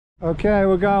Okay,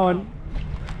 we're going.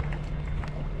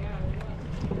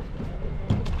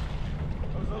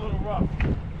 That was a little rough.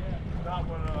 Not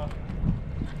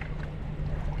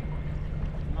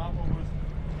what was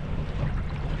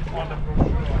on the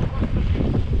brochure.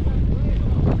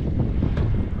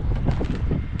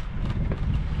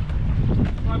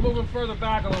 Try moving further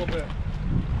back a little bit.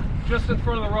 Just in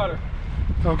front of the rudder.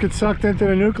 Don't get sucked into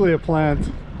the nuclear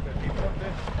plant.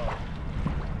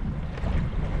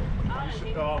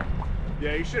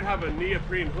 Yeah, you should have a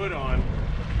neoprene hood on.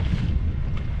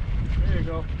 There you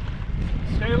go.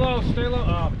 Stay low, stay low.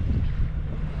 Up.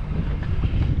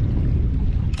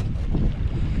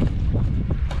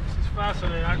 This is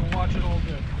fascinating. I can watch it all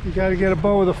day. You got to get a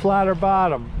boat with a flatter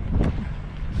bottom.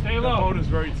 Stay The low. boat is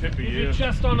very tippy. Keep your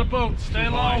chest on the boat. Stay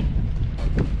low.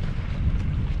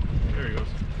 There he goes.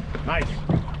 Nice.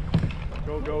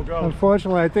 Go, go, go.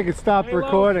 Unfortunately, I think it stopped Stay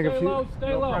recording. Low, stay low,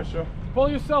 stay low. Pressure. Pull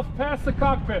yourself past the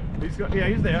cockpit. Yeah,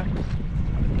 he's there.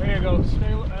 There you go. Stay.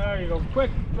 There you go.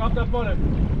 Quick, drop that button.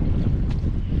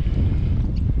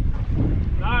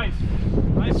 Nice.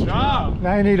 Nice job.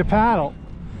 Now you need a paddle.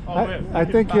 Oh, I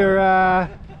think you're.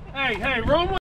 Hey, room.